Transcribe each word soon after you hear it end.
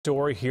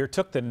Story here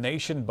took the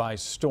nation by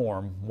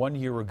storm 1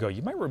 year ago.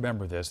 You might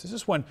remember this. This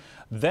is when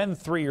then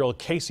 3-year-old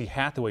Casey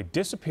Hathaway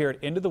disappeared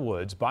into the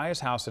woods by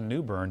his house in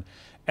New Bern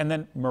and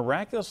then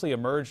miraculously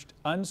emerged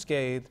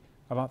unscathed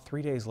about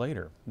 3 days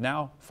later.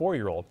 Now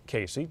 4-year-old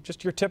Casey,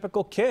 just your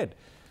typical kid.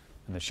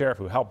 And the sheriff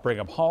who helped bring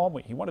him home,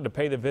 he wanted to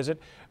pay the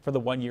visit for the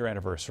 1-year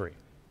anniversary.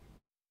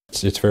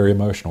 It's very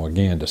emotional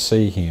again to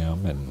see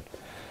him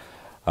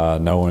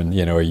and knowing,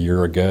 a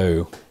year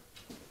ago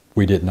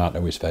we did not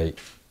know his fate.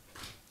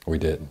 We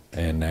didn't.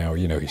 And now,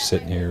 he's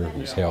sitting here,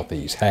 he's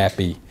healthy, he's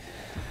happy.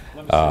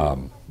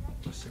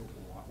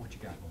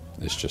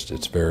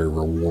 It's very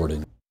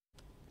rewarding.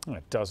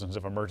 Dozens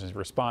of emergency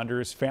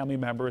responders, family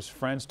members,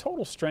 friends,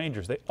 total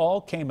strangers, they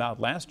all came out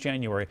last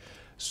January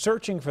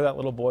searching for that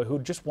little boy who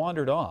just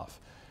wandered off.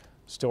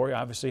 The story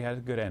obviously had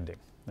a good ending.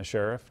 The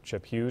sheriff,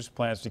 Chip Hughes,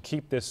 plans to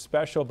keep this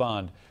special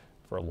bond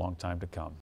for a long time to come.